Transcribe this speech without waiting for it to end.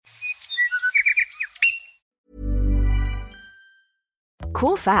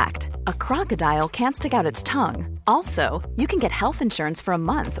Cool fact, a crocodile can't stick out its tongue. Also, you can get health insurance for a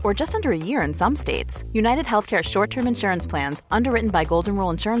month or just under a year in some states. United Healthcare short-term insurance plans, underwritten by Golden Rule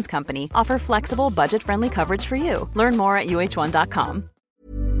Insurance Company, offer flexible, budget-friendly coverage for you. Learn more at uh1.com.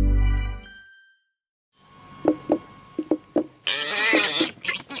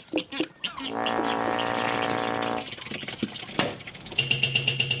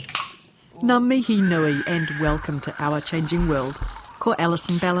 Ngā mihi nui and welcome to Our Changing World. Ko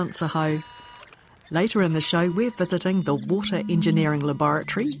Alison Balance aho. Later in the show, we're visiting the Water Engineering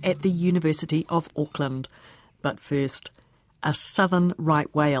Laboratory at the University of Auckland. But first, a southern right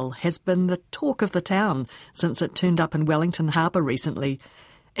whale has been the talk of the town since it turned up in Wellington Harbour recently.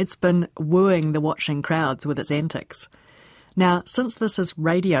 It's been wooing the watching crowds with its antics. Now, since this is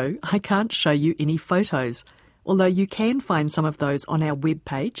radio, I can't show you any photos, although you can find some of those on our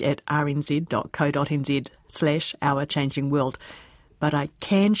webpage at rnz.co.nz/ourchangingworld. But I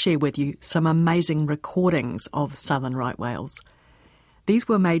can share with you some amazing recordings of southern right whales. These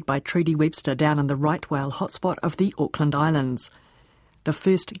were made by Trudy Webster down in the right whale hotspot of the Auckland Islands. The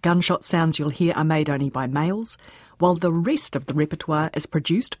first gunshot sounds you'll hear are made only by males, while the rest of the repertoire is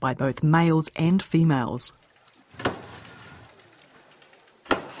produced by both males and females.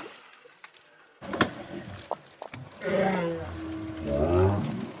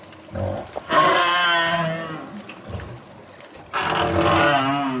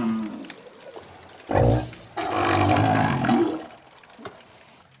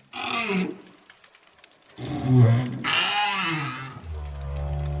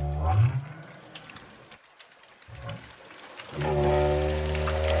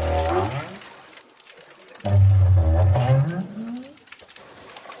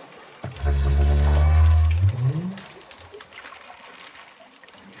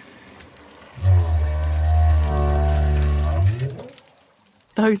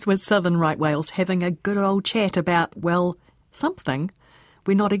 Those were southern right whales having a good old chat about, well, something.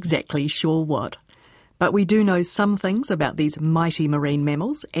 We're not exactly sure what. But we do know some things about these mighty marine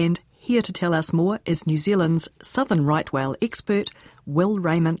mammals, and here to tell us more is New Zealand's southern right whale expert, Will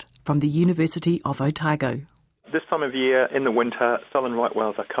Rayment from the University of Otago. This time of year, in the winter, southern right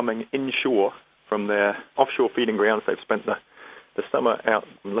whales are coming inshore from their offshore feeding grounds. They've spent the summer out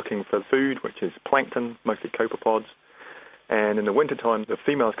looking for food, which is plankton, mostly copepods. And in the wintertime, the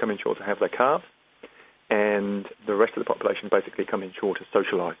females come inshore to have their calves, and the rest of the population basically come inshore to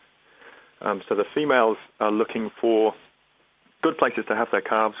socialise. So the females are looking for good places to have their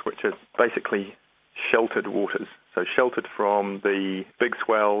calves, which are basically sheltered waters, so sheltered from the big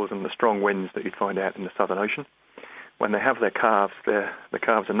swells and the strong winds that you'd find out in the Southern Ocean. When they have their calves, the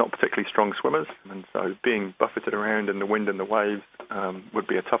calves are not particularly strong swimmers, and so being buffeted around in the wind and the waves would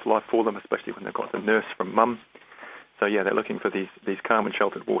be a tough life for them, especially when they've got the nurse from mum. So yeah, they're looking for these calm and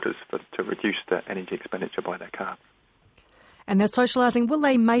sheltered waters to reduce the energy expenditure by their calves. And they're socialising. Will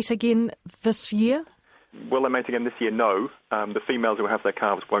they mate again this year? Will they mate again this year? No. The females who have their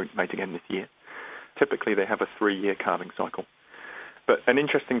calves won't mate again this year. Typically they have a 3-year calving cycle. But an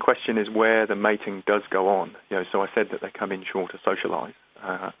interesting question is where the mating does go on. So I said that they come inshore to socialise,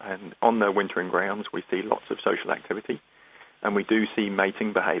 and on their wintering grounds we see lots of social activity, and we do see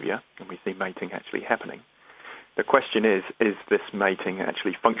mating behaviour, and we see mating actually happening. The question is this mating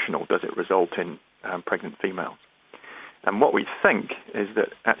actually functional? Does it result in pregnant females? And what we think is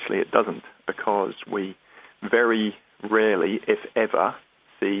that actually it doesn't, because we very rarely, if ever,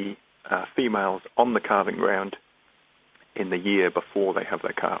 see females on the calving ground in the year before they have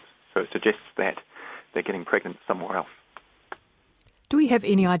their calves. So it suggests that they're getting pregnant somewhere else. Do we have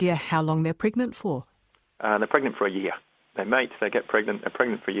any idea how long they're pregnant for? They're pregnant for a year. They mate, they get pregnant, they're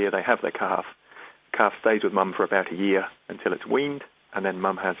pregnant for a year, they have their calf. Calf stays with mum for about a year until it's weaned, and then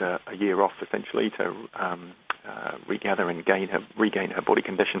mum has a year off essentially to regather and regain her body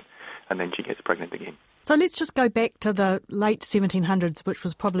condition, and then she gets pregnant again. So let's just go back to the late 1700s, which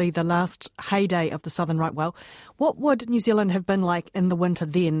was probably the last heyday of the southern right whale. What would New Zealand have been like in the winter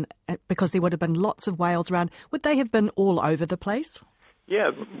then? Because there would have been lots of whales around. Would they have been all over the place?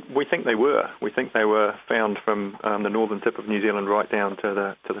 Yeah, we think they were. We think they were found from the northern tip of New Zealand right down to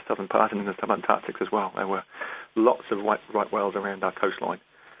the southern part and in the subantarctic as well. There were lots of right whales around our coastline.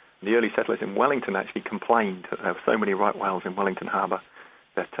 The early settlers in Wellington actually complained that there were so many right whales in Wellington Harbour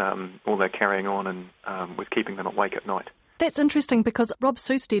that all their carrying on and was keeping them awake at night. That's interesting because Rob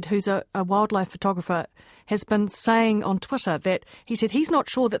Susted, who's a wildlife photographer, has been saying on Twitter that he said he's not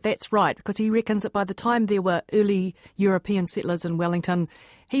sure that that's right because he reckons that by the time there were early European settlers in Wellington,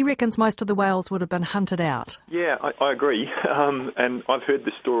 he reckons most of the whales would have been hunted out. Yeah, I agree. And I've heard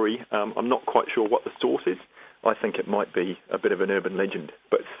this story. I'm not quite sure what the source is, I think it might be a bit of an urban legend.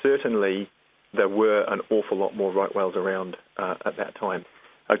 But certainly there were an awful lot more right whales around at that time.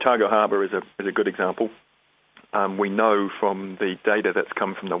 Otago Harbour is a good example. We know from the data that's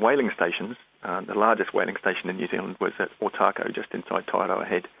come from the whaling stations, the largest whaling station in New Zealand was at Otako, just inside Taiaroa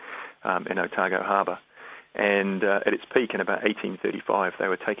Head in Otago Harbour. And at its peak in about 1835, they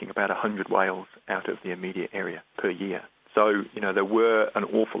were taking about 100 whales out of the immediate area per year. So, there were an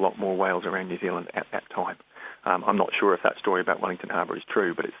awful lot more whales around New Zealand at that time. I'm not sure if that story about Wellington Harbour is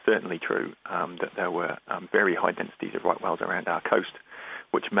true, but it's certainly true that there were very high densities of right whales around our coast,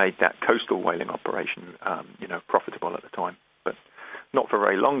 which made that coastal whaling operation, profitable at the time. But not for a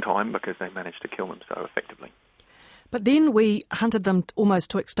very long time because they managed to kill them so effectively. But then we hunted them almost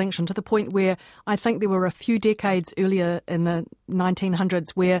to extinction, to the point where I think there were a few decades earlier in the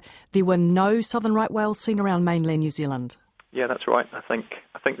 1900s where there were no southern right whales seen around mainland New Zealand. Yeah, that's right. I think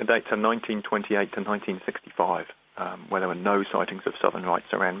the dates are 1928 to 1965, where there were no sightings of southern rights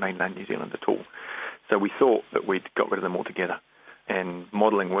around mainland New Zealand at all. So we thought that we'd got rid of them altogether. And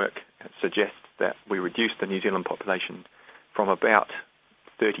modelling work suggests that we reduced the New Zealand population from about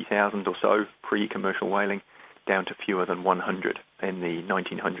 30,000 or so pre-commercial whaling down to fewer than 100 in the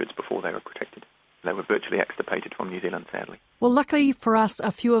 1900s before they were protected. They were virtually extirpated from New Zealand, sadly. Well, luckily for us,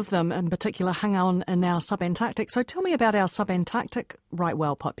 a few of them in particular hung on in our subantarctic. So tell me about our subantarctic right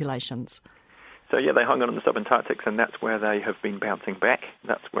whale populations. So, yeah, they hung on in the subantarctics, and that's where they have been bouncing back.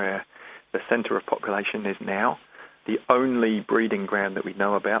 That's where the centre of population is now. The only breeding ground that we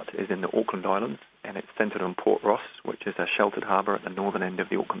know about is in the Auckland Islands, and it's centred on Port Ross, which is a sheltered harbour at the northern end of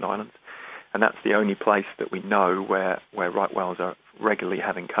the Auckland Islands. And that's the only place that we know where right whales are regularly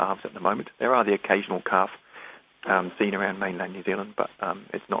having calves at the moment. There are the occasional calf seen around mainland New Zealand, but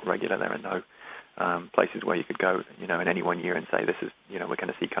it's not regular. There are no places where you could go, in any one year and say, this is, we're going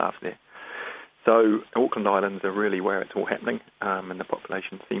to see calves there. So Auckland Islands are really where it's all happening, and the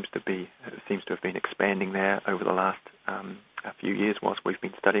population seems to have been expanding there over the last a few years whilst we've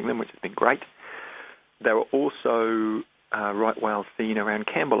been studying them, which has been great. There are also right whales seen around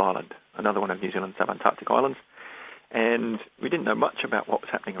Campbell Island, another one of New Zealand's subantarctic islands, and we didn't know much about what was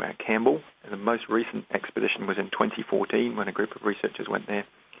happening around Campbell. The most recent expedition was in 2014 when a group of researchers went there,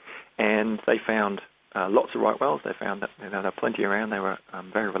 and they found lots of right whales. They found that there were plenty around. They were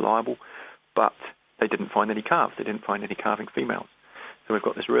very reliable, but they didn't find any calves. They didn't find any calving females. So we've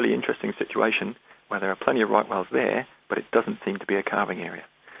got this really interesting situation where there are plenty of right whales there, but it doesn't seem to be a calving area.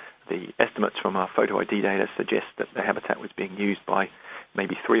 The estimates from our photo ID data suggest that the habitat was being used by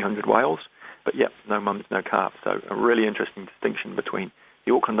maybe 300 whales, but yep, no mums, no calves. So a really interesting distinction between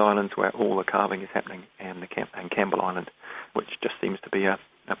the Auckland Islands, where all the calving is happening, and Campbell Island, which just seems to be a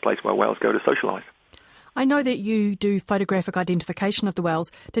place where whales go to socialise. I know that you do photographic identification of the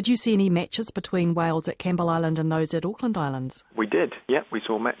whales. Did you see any matches between whales at Campbell Island and those at Auckland Islands? We did, yeah. We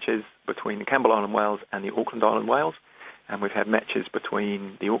saw matches between the Campbell Island whales and the Auckland Island whales, and we've had matches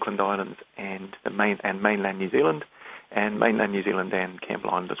between the Auckland Islands and mainland New Zealand, and mainland New Zealand and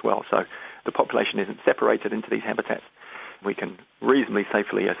Campbell Island as well. So the population isn't separated into these habitats. We can reasonably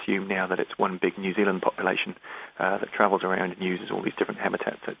safely assume now that it's one big New Zealand population that travels around and uses all these different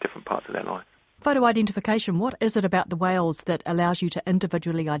habitats at different parts of their life. Photo identification, what is it about the whales that allows you to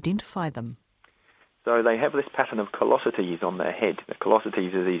individually identify them? So they have this pattern of callosities on their head. The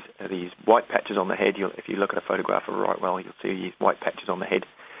callosities are these white patches on the head. If you look at a photograph of a right whale, you'll see these white patches on the head.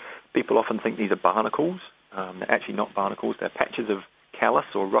 People often think these are barnacles. They're actually not barnacles. They're patches of callus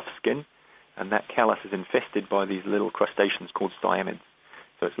or rough skin, and that callus is infested by these little crustaceans called cyanids.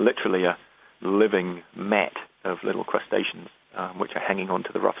 So it's literally a living mat of little crustaceans which are hanging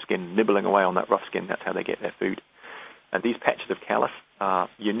onto the rough skin, nibbling away on that rough skin. That's how they get their food. And these patches of callus are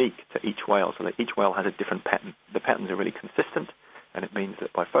unique to each whale, so that each whale has a different pattern. The patterns are really consistent, and it means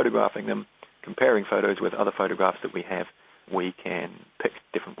that by photographing them, comparing photos with other photographs that we have, we can pick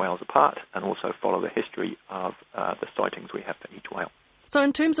different whales apart and also follow the history of the sightings we have for each whale. So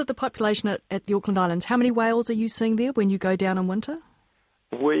in terms of the population at the Auckland Islands, how many whales are you seeing there when you go down in winter?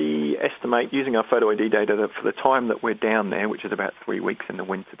 We estimate, using our photo ID data, that for the time that we're down there, which is about 3 weeks in the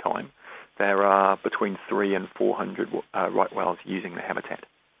winter time, there are between 300 and 400 right whales using the habitat.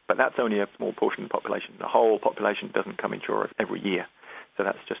 But that's only a small portion of the population. The whole population doesn't come inshore every year. So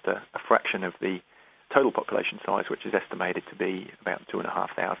that's just a fraction of the total population size, which is estimated to be about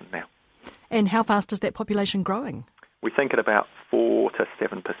 2,500 now. And how fast is that population growing? We think at about 4 to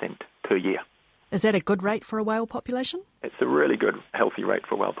 7% per year. Is that a good rate for a whale population? It's a really good, healthy rate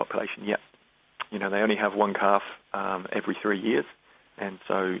for a whale population, yeah. They only have one calf every 3 years, and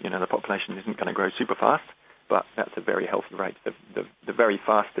so, the population isn't going to grow super fast, but that's a very healthy rate. The very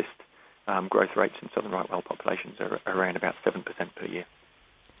fastest growth rates in southern right whale populations are around about 7% per year.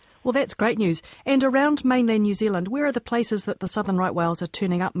 Well, that's great news. And around mainland New Zealand, where are the places that the southern right whales are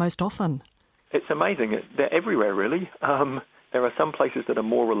turning up most often? It's amazing. They're everywhere, really. There are some places that are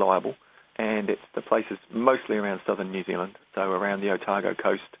more reliable, and it's the places mostly around southern New Zealand, so around the Otago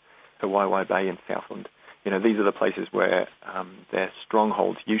coast, Hawaii Bay and Southland. These are the places where their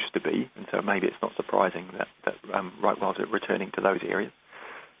strongholds used to be, and so maybe it's not surprising that right whales are returning to those areas.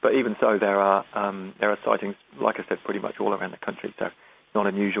 But even so, there are sightings, like I said, pretty much all around the country, so it's not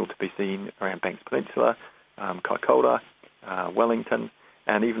unusual to be seen around Banks Peninsula, Kaikoura, Wellington,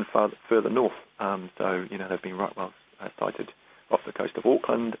 and even further north. So, there've been right whales sighted off the coast of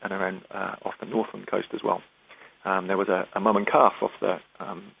Auckland and around off the Northland coast as well. There was a mum and calf off the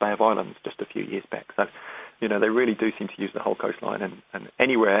Bay of Islands just a few years back. So, they really do seem to use the whole coastline, and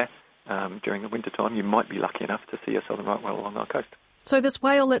anywhere during the winter time you might be lucky enough to see a southern right whale along our coast. So this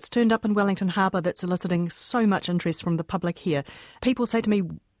whale that's turned up in Wellington Harbour that's eliciting so much interest from the public here, people say to me,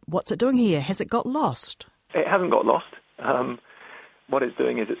 what's it doing here? Has it got lost? It hasn't got lost. What it's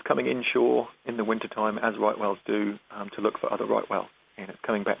doing is it's coming inshore in the wintertime, as right whales do, to look for other right whales. And it's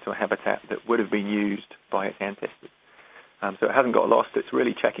coming back to a habitat that would have been used by its ancestors. So it hasn't got lost. It's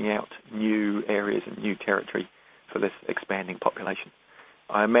really checking out new areas and new territory for this expanding population.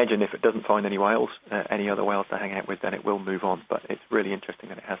 I imagine if it doesn't find any whales, any other whales to hang out with, then it will move on. But it's really interesting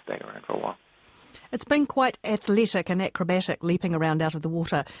that it has stayed around for a while. It's been quite athletic and acrobatic, leaping around out of the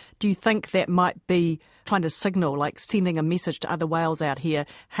water. Do you think that might be trying to signal, like sending a message to other whales out here,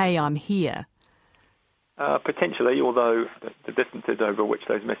 hey, I'm here? Potentially, although the distances over which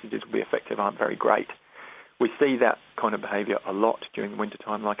those messages will be effective aren't very great. We see that kind of behaviour a lot during the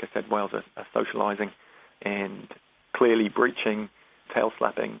wintertime. Like I said, whales are socialising and clearly breaching, tail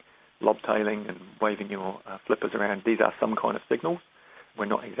slapping, lobtailing and waving your flippers around. These are some kind of signals. We're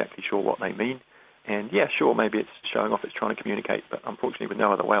not exactly sure what they mean. And yeah, sure, maybe it's showing off it's trying to communicate, but unfortunately with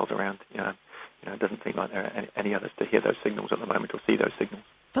no other whales around, it doesn't seem like there are any others to hear those signals at the moment or see those signals.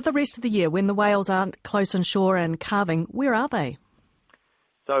 For the rest of the year, when the whales aren't close inshore and calving, where are they?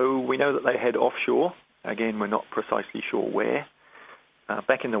 So we know that they head offshore. Again, we're not precisely sure where.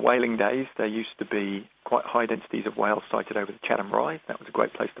 Back in the whaling days, there used to be quite high densities of whales sighted over the Chatham Rise. That was a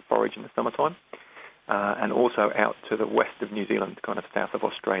great place to forage in the summertime. And also out to the west of New Zealand, kind of south of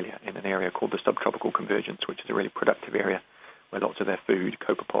Australia, in an area called the Subtropical Convergence, which is a really productive area where lots of their food,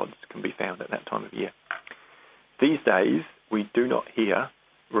 copepods, can be found at that time of year. These days, we do not hear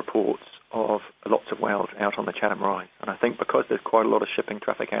reports of lots of whales out on the Chatham Rise. And I think because there's quite a lot of shipping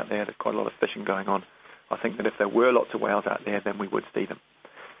traffic out there, there's quite a lot of fishing going on, I think that if there were lots of whales out there, then we would see them.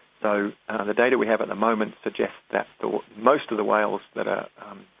 So the data we have at the moment suggests that most of the whales that are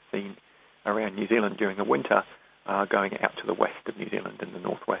seen around New Zealand during the winter are going out to the west of New Zealand in the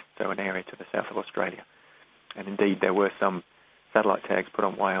northwest, so an area to the south of Australia. And indeed, there were some satellite tags put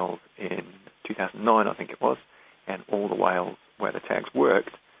on whales in 2009, I think it was, and all the whales where the tags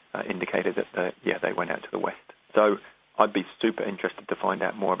worked indicated that they went out to the west. So I'd be super interested to find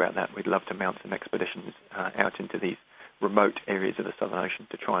out more about that. We'd love to mount some expeditions out into these remote areas of the Southern Ocean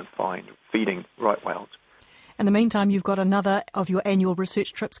to try and find feeding right whales. In the meantime, you've got another of your annual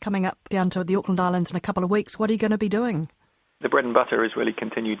research trips coming up down to the Auckland Islands in a couple of weeks. What are you going to be doing? The bread and butter is really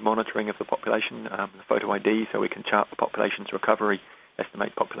continued monitoring of the population, the photo ID, so we can chart the population's recovery,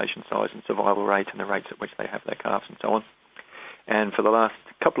 estimate population size and survival rate and the rates at which they have their calves and so on. And for the last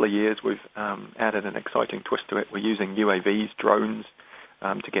couple of years, we've added an exciting twist to it. We're using UAVs, drones,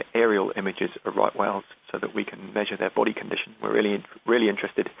 to get aerial images of right whales so that we can measure their body condition. We're really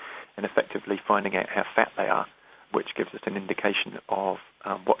interested in effectively finding out how fat they are, which gives us an indication of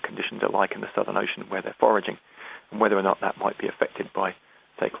what conditions are like in the Southern Ocean where they're foraging, and whether or not that might be affected by,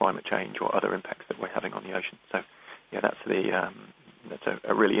 say, climate change or other impacts that we're having on the ocean. So, yeah, that's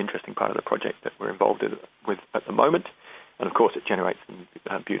a really interesting part of the project that we're involved with at the moment. And of course, it generates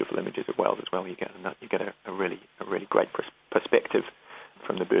some beautiful images of whales as well. You get a really great perspective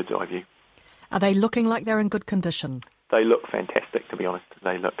from the bird's eye view. Are they looking like they're in good condition? They look fantastic, to be honest.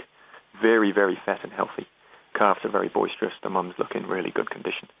 They look very, very fat and healthy. Calves are very boisterous. The mums look in really good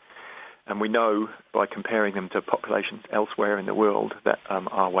condition. And we know by comparing them to populations elsewhere in the world that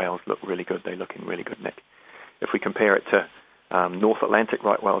our whales look really good. They look in really good nick. If we compare it to North Atlantic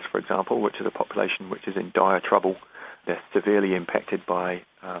right whales, for example, which is a population which is in dire trouble, they're severely impacted by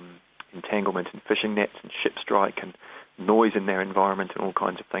entanglement in fishing nets and ship strike and noise in their environment and all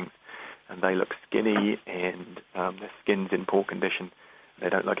kinds of things. And they look skinny and their skin's in poor condition. They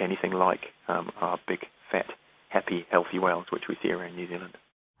don't look anything like our big, fat, happy, healthy whales, which we see around New Zealand.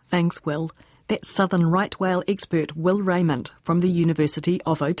 Thanks, Will. That's southern right whale expert Will Rayment from the University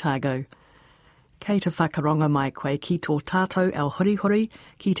of Otago. Kei te whakaronga mai koe ki tō tātou ao horihori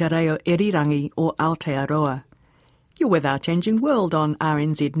ki te reo irirangi o Aotearoa. You're with Our Changing World on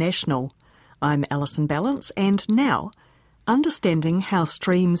RNZ National. I'm Alison Balance, and now, understanding how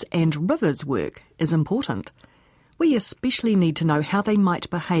streams and rivers work is important. We especially need to know how they might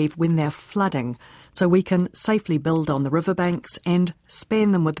behave when they're flooding, so we can safely build on the riverbanks and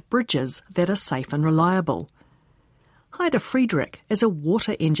span them with bridges that are safe and reliable. Heide Friedrich is a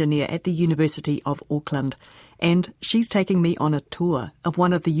water engineer at the University of Auckland, and she's taking me on a tour of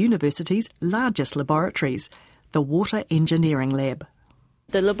one of the university's largest laboratories, the Water Engineering Lab.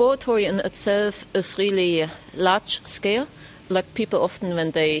 The laboratory in itself is really large scale. Like people often,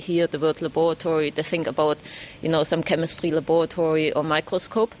 when they hear the word laboratory, they think about, some chemistry laboratory or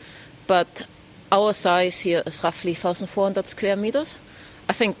microscope. But our size here is roughly 1,400 square meters.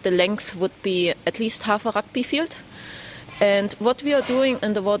 I think the length would be at least half a rugby field. And what we are doing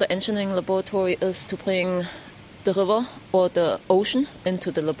in the water engineering laboratory is to bring the river or the ocean into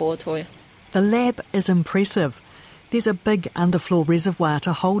the laboratory. The lab is impressive. There's a big underfloor reservoir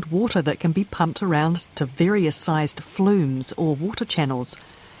to hold water that can be pumped around to various sized flumes or water channels.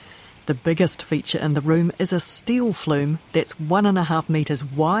 The biggest feature in the room is a steel flume that's 1.5 metres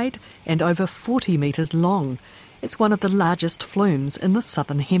wide and over 40 metres long. It's one of the largest flumes in the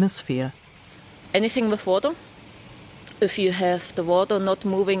southern hemisphere. Anything with water, if you have the water not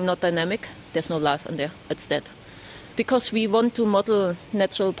moving, not dynamic, there's no life in there, it's dead. Because we want to model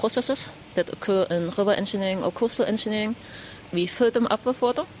natural processes that occur in river engineering or coastal engineering, we fill them up with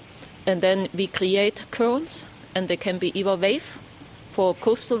water, and then we create currents, and they can be either wave for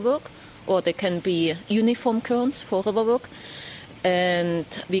coastal work, or they can be uniform currents for river work, and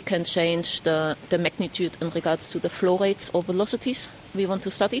we can change the magnitude in regards to the flow rates or velocities we want to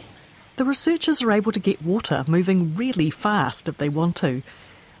study. The researchers are able to get water moving really fast if they want to.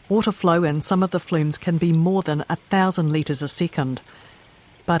 Water flow in some of the flumes can be more than 1,000 litres a second.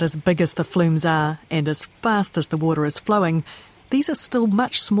 But as big as the flumes are, and as fast as the water is flowing, these are still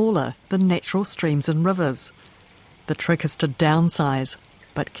much smaller than natural streams and rivers. The trick is to downsize,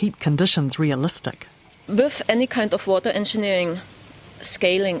 but keep conditions realistic. With any kind of water engineering,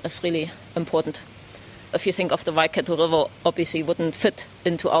 scaling is really important. If you think of the Waikato River, obviously wouldn't fit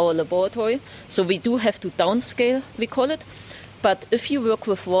into our laboratory. So we do have to downscale, we call it. But if you work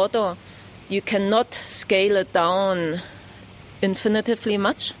with water, you cannot scale it down infinitively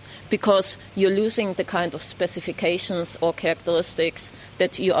much, because you're losing the kind of specifications or characteristics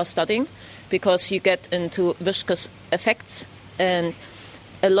that you are studying, because you get into viscous effects, and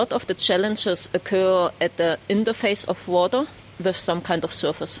a lot of the challenges occur at the interface of water with some kind of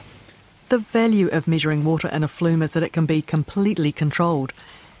surface. The value of measuring water in a flume is that it can be completely controlled.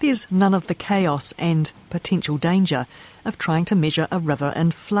 There's none of the chaos and potential danger of trying to measure a river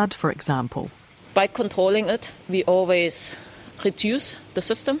in flood, for example. By controlling it, we always reduce the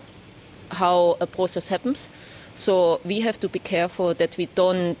system, how a process happens. So we have to be careful that we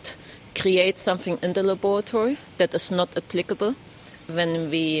don't create something in the laboratory that is not applicable when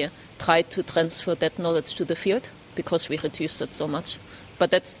we try to transfer that knowledge to the field, because we reduced it so much.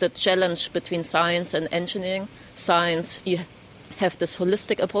 But that's the challenge between science and engineering. Science, you have this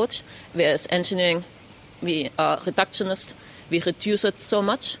holistic approach, whereas engineering, we are reductionist. We reduce it so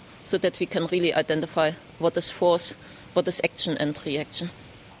much so that we can really identify what is force, what is action and reaction.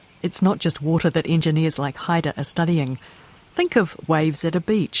 It's not just water that engineers like Heide are studying. Think of waves at a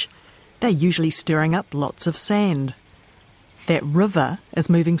beach. They're usually stirring up lots of sand. That river is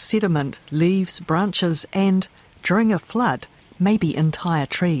moving sediment, leaves, branches, and, during a flood, maybe entire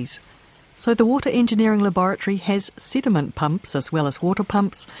trees. So the Water Engineering Laboratory has sediment pumps as well as water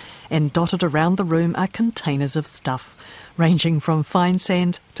pumps, and dotted around the room are containers of stuff, ranging from fine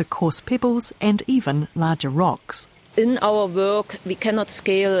sand to coarse pebbles and even larger rocks. In our work, we cannot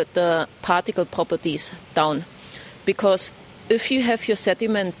scale the particle properties down, because if you have your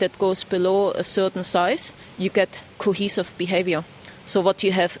sediment that goes below a certain size, you get cohesive behavior. So what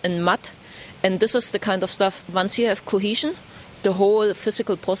you have in mud, and this is the kind of stuff, once you have cohesion, the whole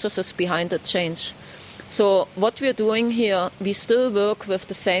physical processes behind it change. So what we're doing here, we still work with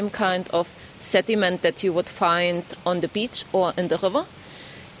the same kind of sediment that you would find on the beach or in the river,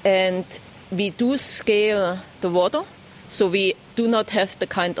 and we do scale the water, so we do not have the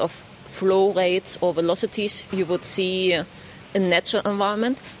kind of flow rates or velocities you would see in natural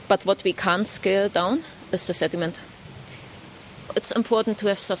environment, but what we can't scale down is the sediment. It's important to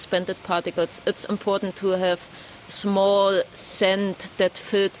have suspended particles. It's important to have small sand that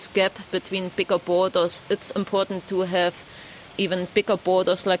fills gap between bigger borders. It's important to have even bigger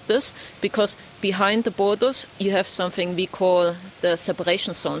borders like this, because behind the borders you have something we call the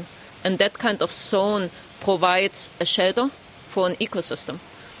separation zone. And that kind of zone provides a shelter for an ecosystem.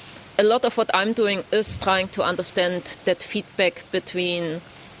 A lot of what I'm doing is trying to understand that feedback between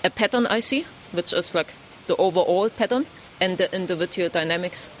a pattern I see, which is like the overall pattern, and the individual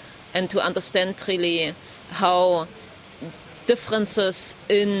dynamics, and to understand really how differences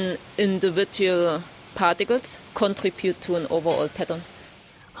in individual particles contribute to an overall pattern.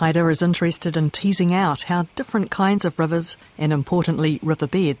 Haida is interested in teasing out how different kinds of rivers, and importantly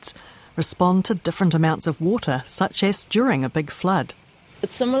riverbeds, respond to different amounts of water, such as during a big flood.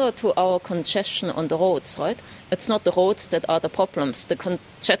 It's similar to our congestion on the roads, right? It's not the roads that are the problems. The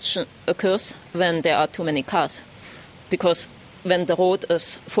congestion occurs when there are too many cars, because when the road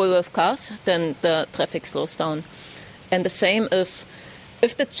is full of cars, then the traffic slows down. And the same is,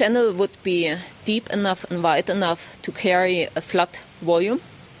 if the channel would be deep enough and wide enough to carry a flood volume,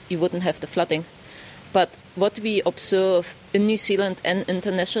 you wouldn't have the flooding. But what we observe in New Zealand and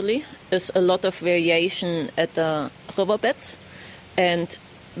internationally is a lot of variation at the riverbeds. And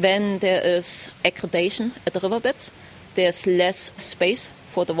when there is aggradation at the riverbeds, there's less space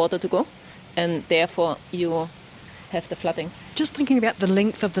for the water to go, and therefore you have the flooding. Just thinking about the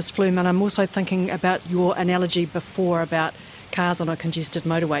length of this flume, and I'm also thinking about your analogy before about cars on a congested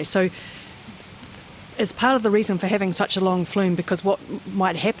motorway. So is part of the reason for having such a long flume because what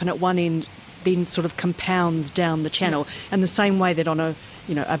might happen at one end then sort of compounds down the channel, in the same way that on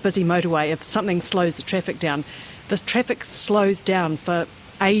a busy motorway, if something slows the traffic down, the traffic slows down for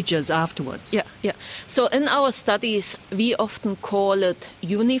ages afterwards. Yeah. So in our studies, we often call it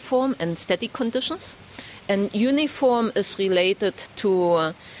uniform and steady conditions. And uniform is related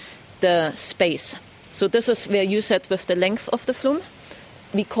to the space. So this is where you said with the length of the flume.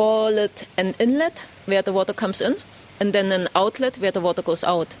 We call it an inlet where the water comes in, and then an outlet where the water goes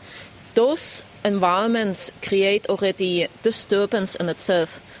out. Those environments create already disturbance in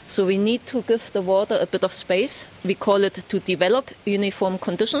itself. So we need to give the water a bit of space. We call it to develop uniform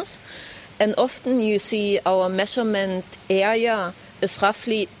conditions. And often you see our measurement area is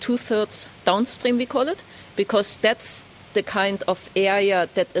roughly 2/3 downstream, we call it, because that's the kind of area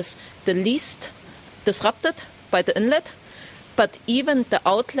that is the least disrupted by the inlet. But even the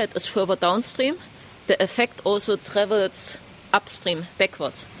outlet is further downstream. The effect also travels upstream,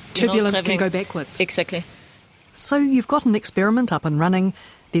 backwards. Turbulence can go backwards. Exactly. So you've got an experiment up and running.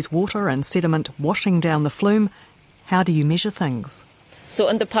 There's water and sediment washing down the flume. How do you measure things? So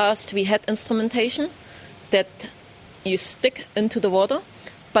in the past we had instrumentation that you stick into the water,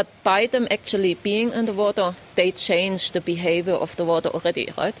 but by them actually being in the water, they change the behavior of the water already,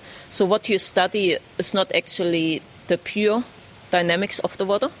 right? So what you study is not actually the pure dynamics of the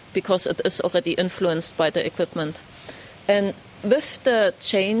water, because it is already influenced by the equipment. And with the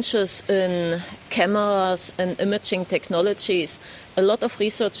changes in cameras and imaging technologies, a lot of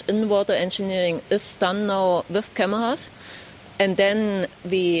research in water engineering is done now with cameras. And then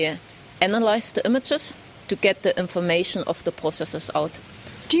we analyze the images to get the information of the processes out.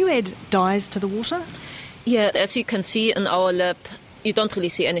 Do you add dyes to the water? Yeah, as you can see in our lab, you don't really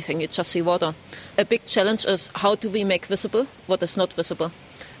see anything, you just see water. A big challenge is how do we make visible what is not visible?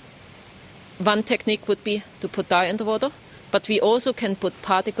 One technique would be to put dye in the water, but we also can put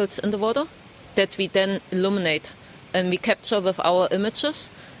particles in the water that we then illuminate and we capture with our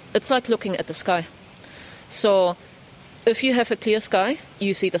images. It's like looking at the sky. So if you have a clear sky,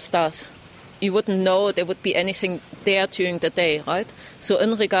 you see the stars. You wouldn't know there would be anything there during the day, right? So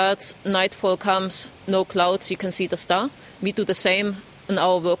in regards, nightfall comes, no clouds, you can see the star. We do the same in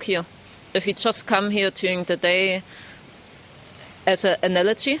our work here. If you just come here during the day, as an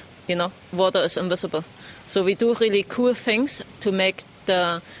analogy, water is invisible. So we do really cool things to make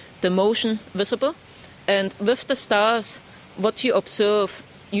the motion visible. And with the stars, what you observe,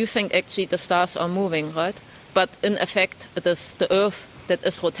 you think actually the stars are moving, right? But in effect, it is the Earth that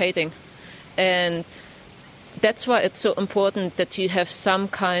is rotating. And that's why it's so important that you have some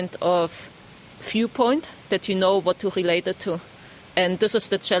kind of viewpoint that you know what to relate it to. And this is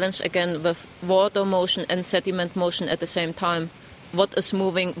the challenge, again, with water motion and sediment motion at the same time. What is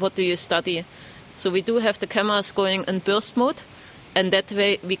moving? What do you study? So we do have the cameras going in burst mode, and that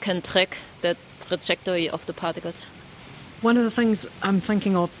way we can track the trajectory of the particles. One of the things I'm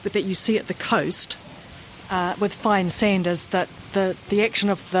thinking of that you see at the coast with fine sand is that the action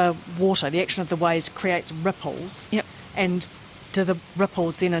of the water, the action of the waves creates ripples. Yep. And do the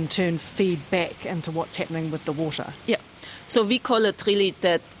ripples then in turn feed back into what's happening with the water? Yeah. So we call it really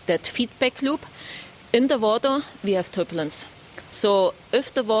that feedback loop. In the water, we have turbulence. So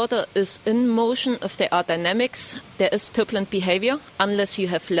if the water is in motion, if there are dynamics, there is turbulent behavior unless you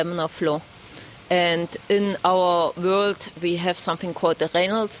have laminar flow. And in our world, we have something called the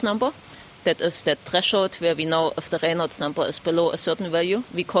Reynolds number. That is that threshold where we know if the Reynolds number is below a certain value.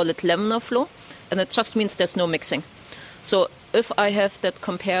 We call it laminar flow, and it just means there's no mixing. So if I have that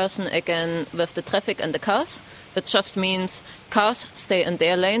comparison again with the traffic and the cars, it just means cars stay in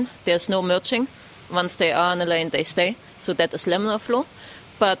their lane, there's no merging. Once they are in a lane, they stay. So that is laminar flow.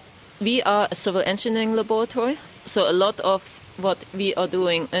 But we are a civil engineering laboratory, so a lot of what we are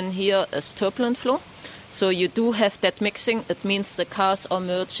doing in here is turbulent flow. So you do have that mixing. It means the cars are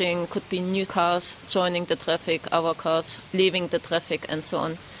merging, could be new cars joining the traffic, our cars leaving the traffic, and so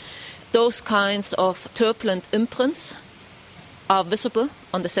on. Those kinds of turbulent imprints are visible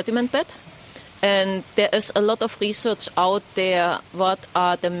on the sediment bed. And there is a lot of research out there. What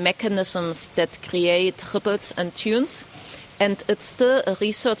are the mechanisms that create ripples and tunes? And it's still a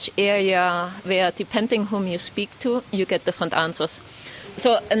research area where, depending whom you speak to, you get different answers.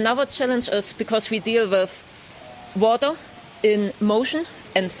 So another challenge is because we deal with water in motion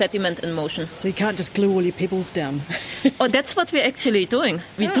and sediment in motion. So you can't just glue all your pebbles down. Oh, that's what we're actually doing.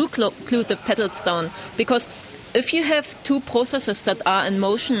 We do glue the pedals down. Because if you have two processes that are in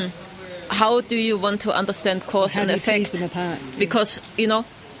motion, how do you want to understand cause and effect? How do you tease them apart? Because,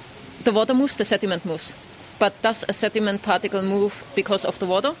 the water moves, the sediment moves. But does a sediment particle move because of the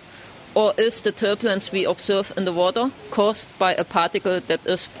water? Or is the turbulence we observe in the water caused by a particle that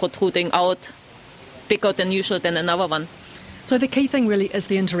is protruding out bigger than usual than another one? So the key thing really is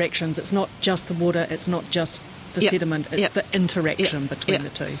the interactions. It's not just the water, it's not just the sediment, it's the interaction between the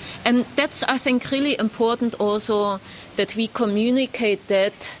two. And that's, I think, really important also that we communicate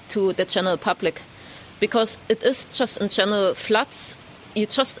that to the general public. Because it is just in general floods, you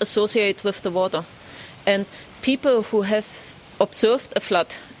just associate with the water. And people who have observed a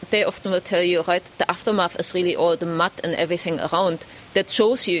flood, they often will tell you, right, the aftermath is really all the mud and everything around. That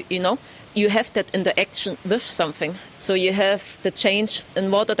shows you, you have that interaction with something. So you have the change in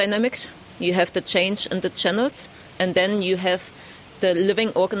water dynamics, you have the change in the channels, and then you have the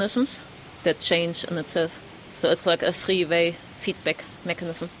living organisms that change in itself. So it's like a three-way feedback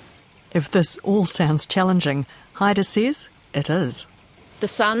mechanism. If this all sounds challenging, Heide says it is. The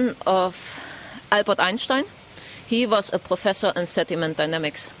son of Albert Einstein, he was a professor in sediment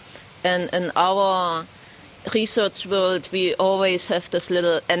dynamics. And in our research world, we always have this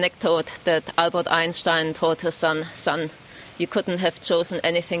little anecdote that Albert Einstein told his son, you couldn't have chosen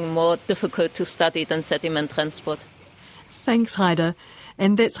anything more difficult to study than sediment transport. Thanks, Heide.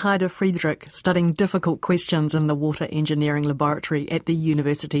 And that's Heide Friedrich, studying difficult questions in the Water Engineering Laboratory at the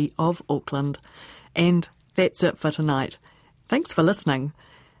University of Auckland. And that's it for tonight. Thanks for listening.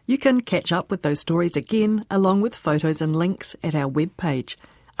 You can catch up with those stories again, along with photos and links at our webpage,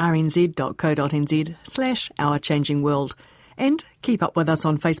 rnz.co.nz/Our Changing World. And keep up with us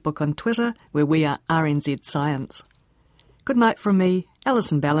on Facebook and Twitter, where we are RNZ Science. Good night from me,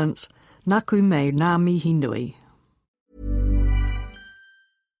 Alison Balance. Naku me ngā mihi nui.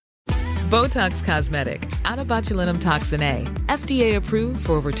 Botox Cosmetic, out of botulinum toxin A, FDA approved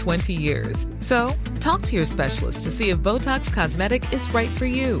for over 20 years. So, talk to your specialist to see if Botox Cosmetic is right for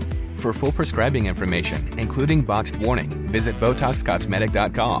you. For full prescribing information, including boxed warning, visit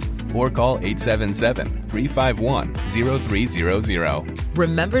BotoxCosmetic.com or call 877-351-0300.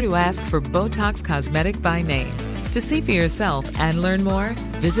 Remember to ask for Botox Cosmetic by name. To see for yourself and learn more,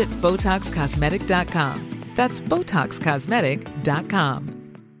 visit BotoxCosmetic.com. That's BotoxCosmetic.com.